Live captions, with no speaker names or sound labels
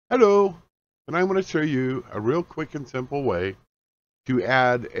Hello, and I'm going to show you a real quick and simple way to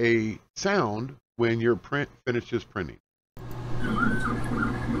add a sound when your print finishes printing.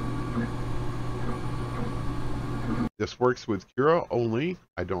 This works with Cura only.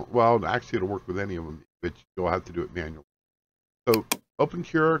 Actually it'll work with any of them, but you'll have to do it manually. So open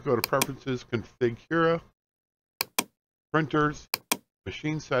Cura, go to Preferences, Config Cura, Printers,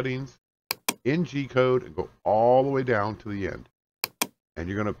 Machine Settings, in G-code, and go all the way down to the end. And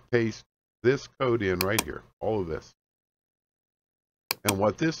you're going to paste this code in right here, all of this. And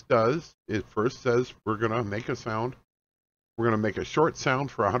what this does, it first says we're going to make a sound. We're going to make a short sound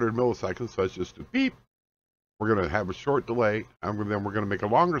for 100 milliseconds, so it's just a beep. We're going to have a short delay, and then we're going to make a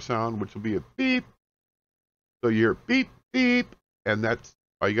longer sound, which will be a beep. So you hear beep, beep, and that's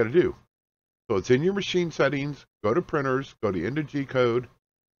all you got to do. So it's in your machine settings. Go to Printers, go to into G-code,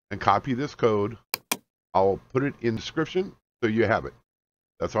 and copy this code. I'll put it in the description so you have it.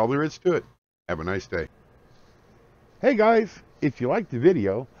 That's all there is to it. Have a nice day. Hey guys, if you liked the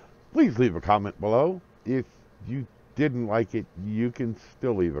video, please leave a comment below. If you didn't like it, you can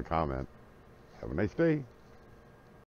still leave a comment. Have a nice day.